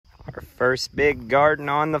First big garden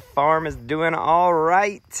on the farm is doing all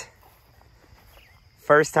right.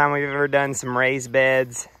 First time we've ever done some raised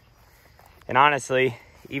beds. And honestly,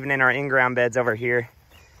 even in our in-ground beds over here,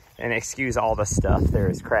 and excuse all the stuff,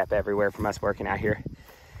 there is crap everywhere from us working out here.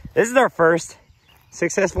 This is our first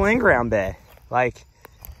successful in-ground bed. Like,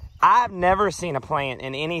 I've never seen a plant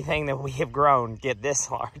in anything that we have grown get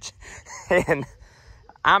this large. And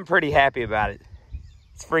I'm pretty happy about it.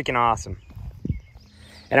 It's freaking awesome.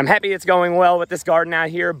 And I'm happy it's going well with this garden out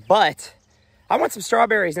here, but I want some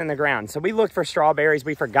strawberries in the ground. So we looked for strawberries.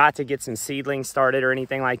 We forgot to get some seedlings started or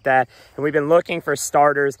anything like that. And we've been looking for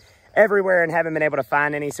starters everywhere and haven't been able to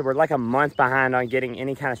find any. So we're like a month behind on getting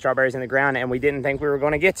any kind of strawberries in the ground, and we didn't think we were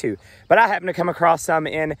going to get to. But I happened to come across some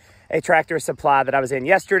in a Tractor Supply that I was in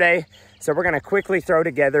yesterday. So we're going to quickly throw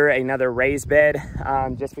together another raised bed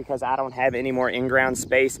just because I don't have any more in-ground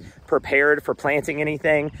space prepared for planting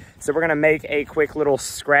anything. So we're going to make a quick little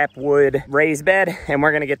scrap wood raised bed, and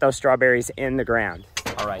we're going to get those strawberries in the ground.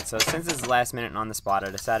 All right, so since this is last minute and on the spot,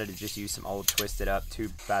 I decided to just use some old twisted up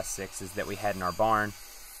 2x6s that we had in our barn.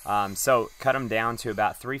 So cut them down to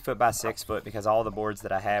about 3 foot by 6 foot because all the boards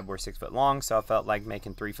that I had were 6 foot long. So I felt like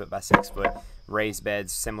making 3 foot by 6 foot raised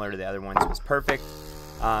beds similar to the other ones was perfect.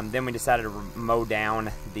 Then we decided to mow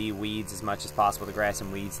down the weeds as much as possible, the grass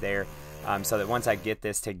and weeds there, so that once I get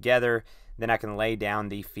this together, then I can lay down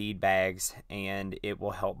the feed bags and it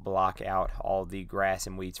will help block out all the grass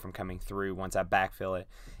and weeds from coming through once I backfill it.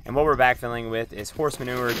 And what we're backfilling with is horse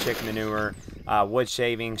manure, chicken manure, wood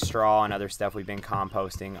shaving, straw, and other stuff we've been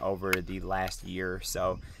composting over the last year or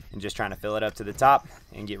so, and just trying to fill it up to the top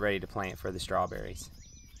and get ready to plant for the strawberries.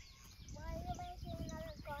 Why are you making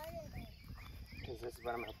another garden bed? Because this is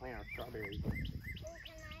what I'm going to plant our strawberries. Well,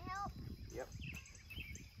 can I help? Yep.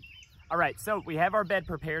 All right, so we have our bed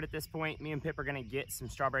prepared at this point. Me and Pip are going to get some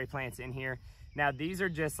strawberry plants in here. Now, these are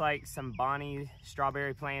just like some Bonnie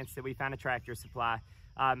strawberry plants that we found at Tractor Supply.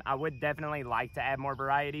 I would definitely like to add more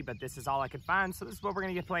variety, but this is all I could find, so this is what we're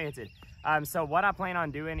going to get planted. So what I plan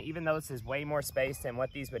on doing, even though this is way more space than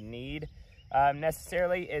what these would need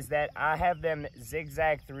necessarily, is that I have them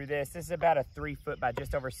zigzag through this. This is about a 3 foot by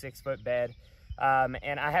just over 6 foot bed.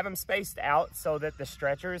 And I have them spaced out so that the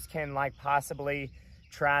stretchers can like possibly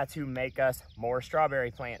try to make us more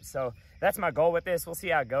strawberry plants. So that's my goal with this. We'll see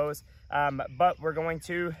how it goes. But we're going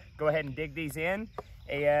to go ahead and dig these in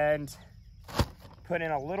and put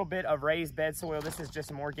in a little bit of raised bed soil. This is just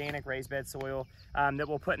some organic raised bed soil that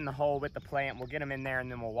we'll put in the hole with the plant. We'll get them in there and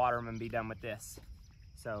then we'll water them and be done with this.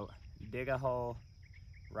 So dig a hole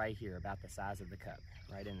right here, about the size of the cup,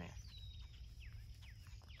 right in there.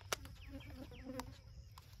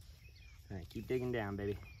 All right, keep digging down,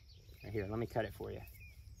 baby. Right here, let me cut it for you.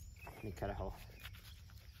 Let me cut a hole.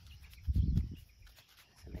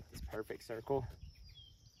 So make this perfect circle.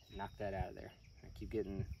 Knock that out of there. I keep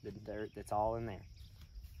getting the dirt that's all in there.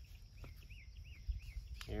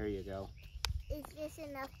 There you go. Is this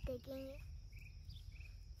enough digging?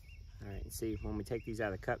 All right, and see, when we take these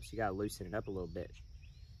out of the cups, you gotta loosen it up a little bit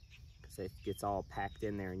because it gets all packed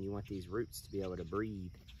in there and you want these roots to be able to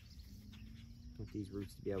breathe. You want these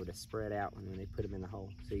roots to be able to spread out when they put them in the hole.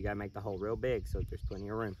 So you gotta make the hole real big so that there's plenty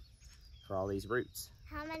of room for all these roots.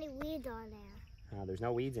 How many weeds are there? There's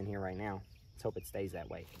no weeds in here right now. Let's hope it stays that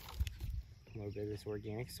way. A little bit of this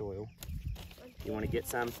organic soil. You want to get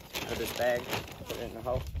some out of this bag, put it in the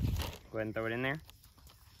hole. Go ahead and throw it in there.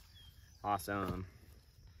 Awesome.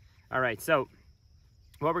 All right, so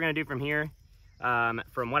what we're gonna do from here,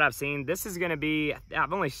 from what I've seen, this is gonna be,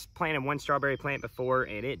 I've only planted one strawberry plant before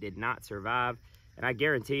and it did not survive. And I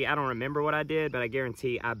guarantee, I don't remember what I did, but I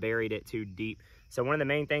guarantee I buried it too deep. So one of the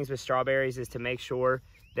main things with strawberries is to make sure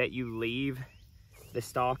that you leave the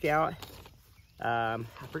stalk out. I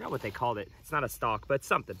forgot what they called it. It's not a stalk, but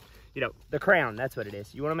something. You know, the crown, that's what it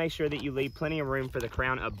is. You want to make sure that you leave plenty of room for the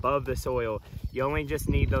crown above the soil. You only just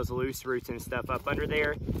need those loose roots and stuff up under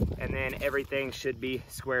there, and then everything should be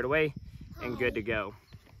squared away and good to go.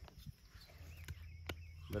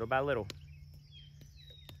 Little by little.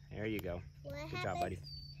 There you go. Good job, buddy.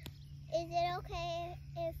 Is it okay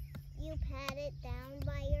if you pat it down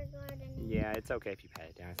by your garden? Yeah, it's okay if you pat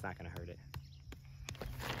it down. It's not going to hurt it.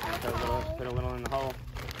 Okay. Put a little in the hole.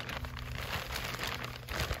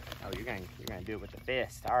 Oh, you're gonna do it with the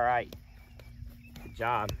fist. All right. Good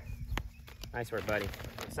job. Nice work, buddy.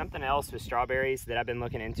 Something else with strawberries that I've been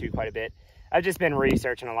looking into quite a bit. I've just been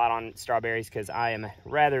researching a lot on strawberries because I am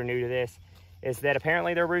rather new to this. Is that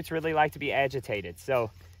apparently their roots really like to be agitated.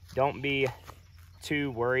 So don't be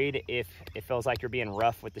too worried if it feels like you're being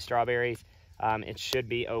rough with the strawberries. It should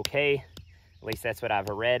be okay. At least that's what I've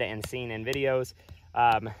read and seen in videos.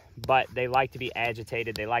 but they like to be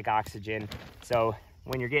agitated. They like oxygen. So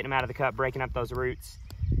when you're getting them out of the cup, breaking up those roots,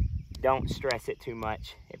 don't stress it too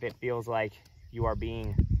much if it feels like you are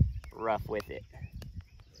being rough with it.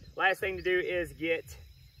 Last thing to do is get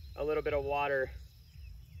a little bit of water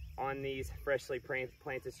on these freshly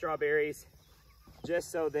planted strawberries,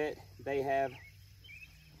 just so that they have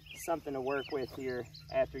something to work with here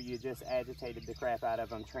after you just agitated the crap out of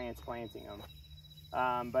them transplanting them.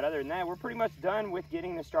 But other than that, we're pretty much done with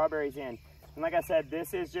getting the strawberries in. And like I said,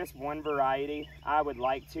 this is just one variety. I would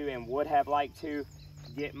like to and would have liked to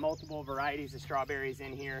get multiple varieties of strawberries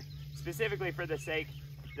in here, specifically for the sake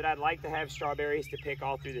that I'd like to have strawberries to pick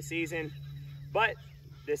all through the season. But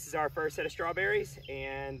this is our first set of strawberries,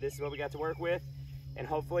 and this is what we got to work with. And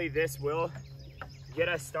hopefully this will get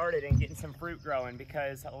us started and getting some fruit growing,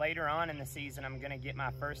 because later on in the season, I'm gonna get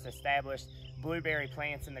my first established blueberry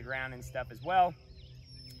plants in the ground and stuff as well,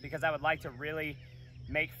 because I would like to really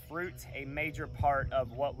make fruit a major part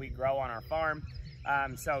of what we grow on our farm.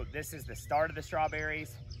 So this is the start of the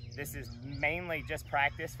strawberries. This is mainly just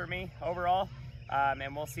practice for me overall.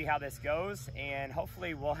 And we'll see how this goes. And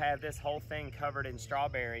hopefully we'll have this whole thing covered in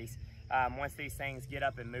strawberries once these things get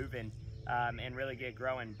up and moving and really get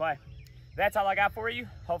growing. But that's all I got for you.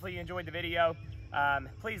 Hopefully you enjoyed the video.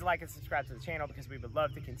 Please like and subscribe to the channel, because we would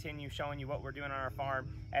love to continue showing you what we're doing on our farm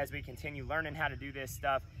as we continue learning how to do this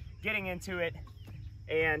stuff, getting into it,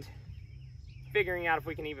 and figuring out if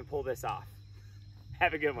we can even pull this off.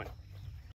 Have a good one.